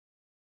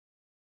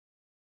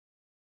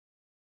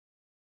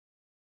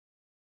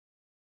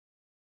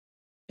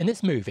In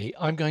this movie,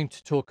 I'm going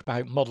to talk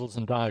about models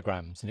and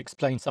diagrams and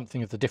explain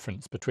something of the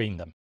difference between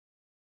them.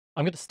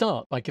 I'm going to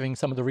start by giving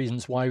some of the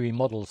reasons why we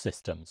model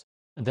systems,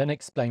 and then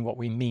explain what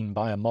we mean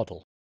by a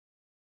model.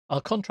 I'll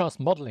contrast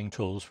modeling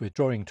tools with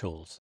drawing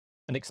tools,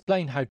 and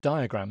explain how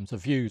diagrams are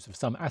views of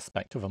some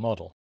aspect of a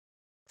model.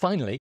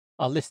 Finally,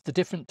 I'll list the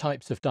different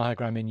types of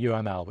diagram in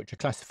UML which are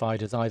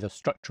classified as either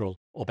structural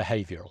or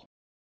behavioral.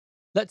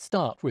 Let's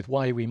start with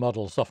why we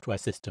model software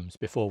systems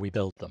before we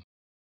build them.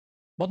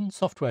 Modern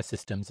software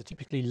systems are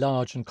typically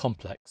large and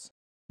complex.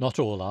 Not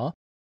all are.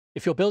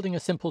 If you're building a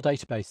simple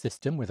database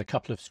system with a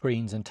couple of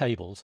screens and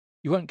tables,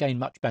 you won't gain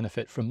much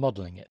benefit from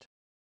modeling it.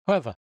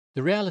 However,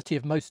 the reality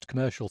of most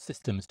commercial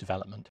systems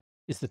development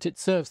is that it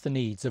serves the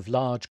needs of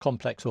large,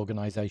 complex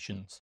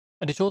organizations,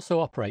 and it also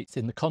operates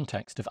in the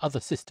context of other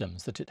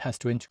systems that it has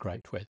to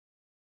integrate with.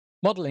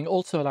 Modeling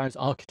also allows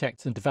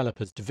architects and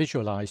developers to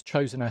visualize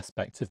chosen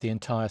aspects of the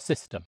entire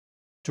system,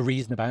 to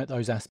reason about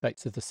those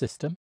aspects of the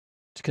system,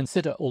 to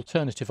consider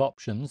alternative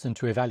options and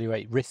to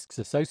evaluate risks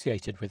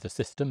associated with the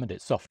system and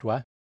its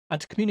software,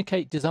 and to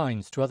communicate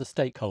designs to other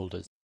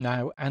stakeholders,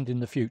 now and in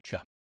the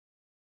future.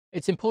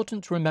 It's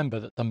important to remember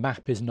that the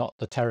map is not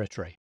the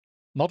territory.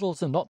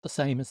 Models are not the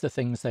same as the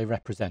things they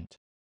represent.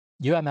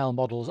 UML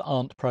models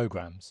aren't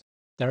programs.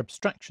 They're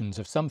abstractions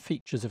of some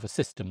features of a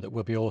system that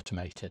will be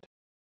automated.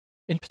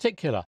 In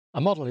particular, a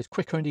model is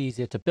quicker and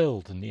easier to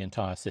build than the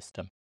entire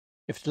system.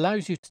 If it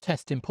allows you to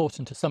test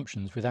important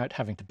assumptions without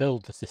having to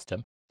build the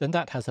system, then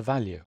that has a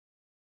value.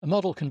 A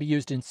model can be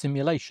used in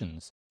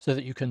simulations so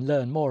that you can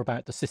learn more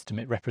about the system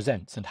it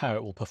represents and how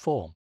it will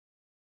perform.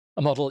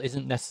 A model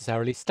isn't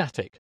necessarily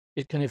static.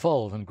 It can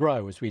evolve and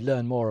grow as we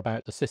learn more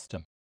about the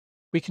system.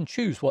 We can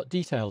choose what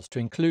details to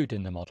include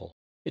in the model.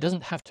 It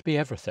doesn't have to be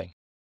everything.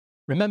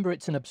 Remember,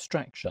 it's an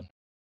abstraction.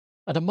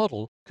 And a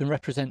model can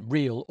represent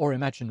real or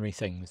imaginary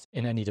things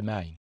in any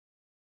domain.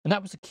 And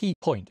that was a key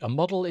point. A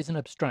model is an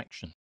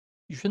abstraction.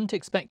 You shouldn't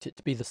expect it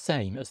to be the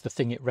same as the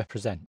thing it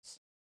represents.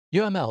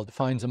 UML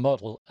defines a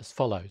model as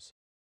follows.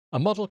 A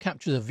model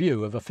captures a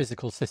view of a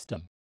physical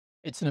system.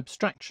 It's an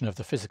abstraction of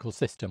the physical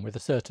system with a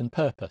certain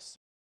purpose.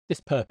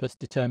 This purpose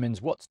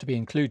determines what's to be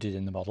included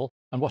in the model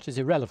and what is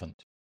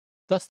irrelevant.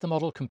 Thus, the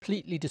model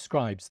completely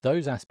describes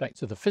those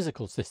aspects of the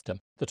physical system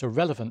that are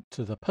relevant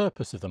to the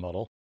purpose of the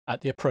model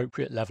at the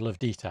appropriate level of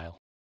detail.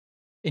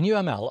 In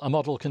UML, a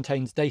model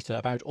contains data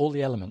about all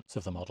the elements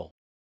of the model.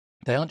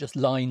 They aren't just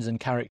lines and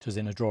characters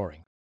in a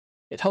drawing.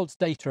 It holds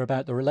data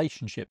about the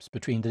relationships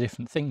between the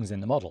different things in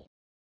the model.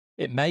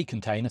 It may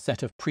contain a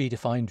set of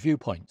predefined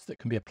viewpoints that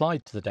can be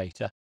applied to the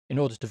data in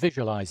order to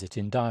visualize it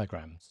in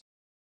diagrams.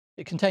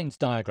 It contains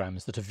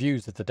diagrams that are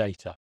views of the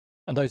data,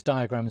 and those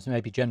diagrams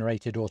may be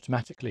generated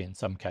automatically in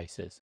some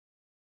cases.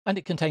 And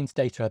it contains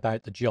data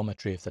about the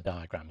geometry of the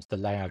diagrams, the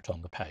layout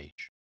on the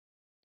page.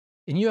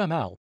 In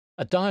UML,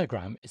 a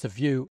diagram is a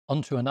view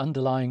onto an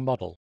underlying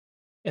model,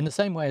 in the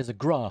same way as a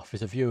graph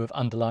is a view of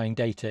underlying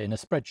data in a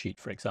spreadsheet,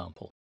 for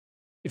example.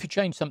 If you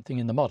change something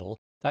in the model,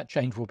 that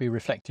change will be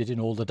reflected in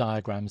all the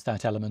diagrams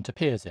that element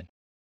appears in.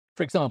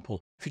 For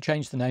example, if you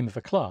change the name of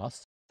a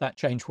class, that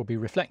change will be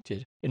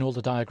reflected in all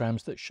the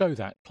diagrams that show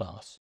that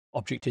class,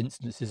 object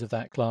instances of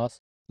that class,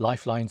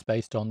 lifelines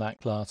based on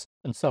that class,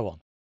 and so on.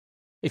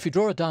 If you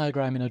draw a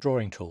diagram in a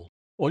drawing tool,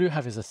 all you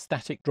have is a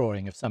static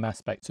drawing of some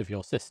aspects of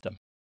your system.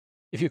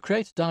 If you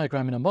create a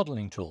diagram in a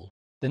modeling tool,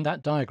 then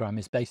that diagram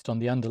is based on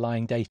the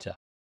underlying data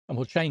and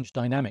will change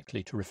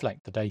dynamically to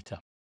reflect the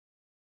data.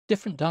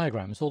 Different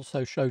diagrams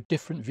also show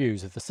different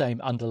views of the same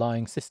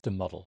underlying system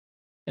model,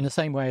 in the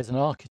same way as an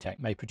architect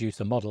may produce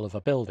a model of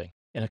a building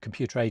in a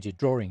computer-aided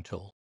drawing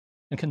tool,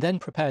 and can then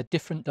prepare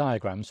different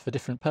diagrams for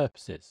different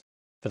purposes,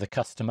 for the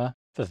customer,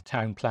 for the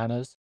town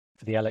planners,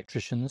 for the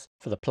electricians,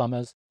 for the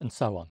plumbers, and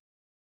so on.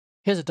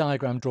 Here's a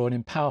diagram drawn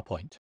in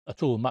PowerPoint, a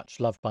tool much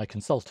loved by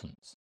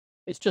consultants.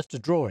 It's just a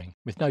drawing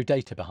with no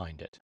data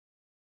behind it.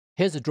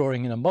 Here's a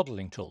drawing in a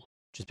modeling tool,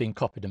 which has been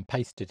copied and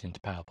pasted into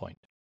PowerPoint.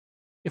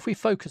 If we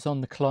focus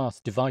on the class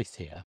device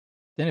here,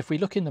 then if we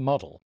look in the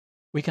model,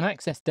 we can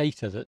access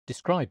data that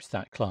describes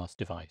that class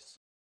device.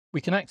 We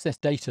can access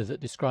data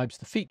that describes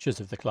the features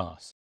of the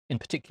class, in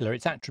particular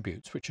its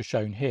attributes, which are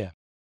shown here.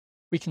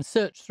 We can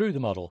search through the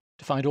model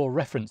to find all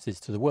references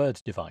to the word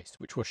device,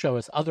 which will show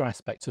us other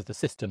aspects of the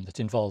system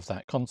that involve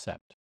that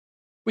concept.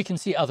 We can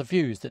see other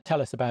views that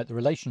tell us about the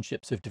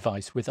relationships of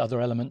device with other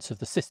elements of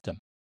the system,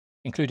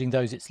 including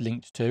those it's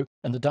linked to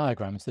and the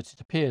diagrams that it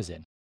appears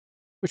in,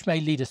 which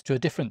may lead us to a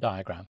different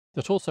diagram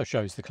that also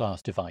shows the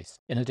class device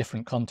in a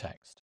different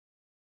context.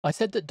 I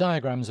said that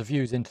diagrams are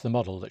views into the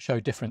model that show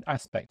different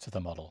aspects of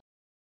the model.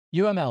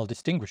 UML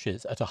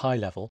distinguishes at a high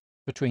level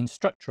between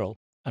structural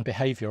and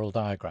behavioral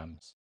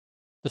diagrams.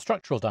 The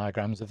structural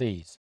diagrams are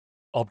these: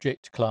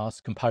 object, class,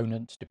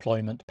 component,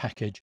 deployment,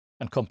 package,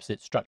 and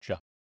composite structure.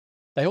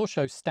 They all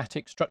show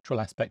static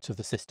structural aspects of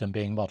the system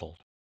being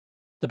modeled.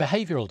 The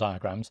behavioral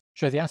diagrams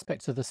show the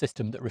aspects of the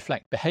system that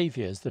reflect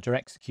behaviors that are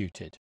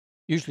executed,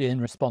 usually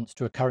in response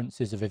to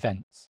occurrences of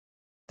events.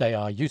 They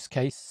are use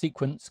case,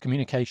 sequence,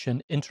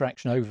 communication,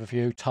 interaction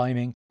overview,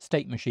 timing,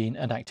 state machine,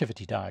 and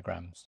activity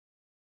diagrams.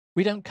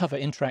 We don't cover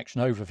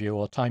interaction overview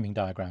or timing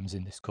diagrams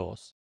in this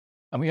course,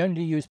 and we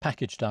only use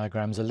package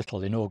diagrams a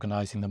little in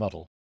organising the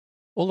model.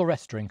 All the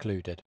rest are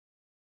included.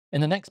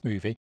 In the next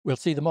movie, we'll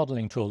see the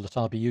modelling tool that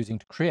I'll be using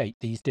to create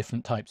these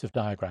different types of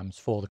diagrams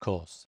for the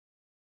course.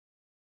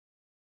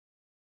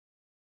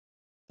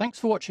 Thanks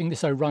for watching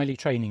this O'Reilly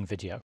training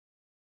video.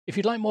 If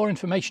you'd like more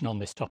information on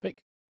this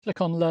topic,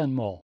 click on Learn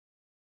More.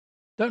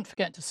 Don't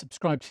forget to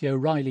subscribe to the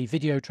O'Reilly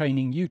Video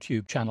Training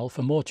YouTube channel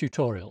for more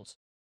tutorials,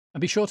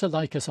 and be sure to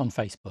like us on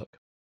Facebook.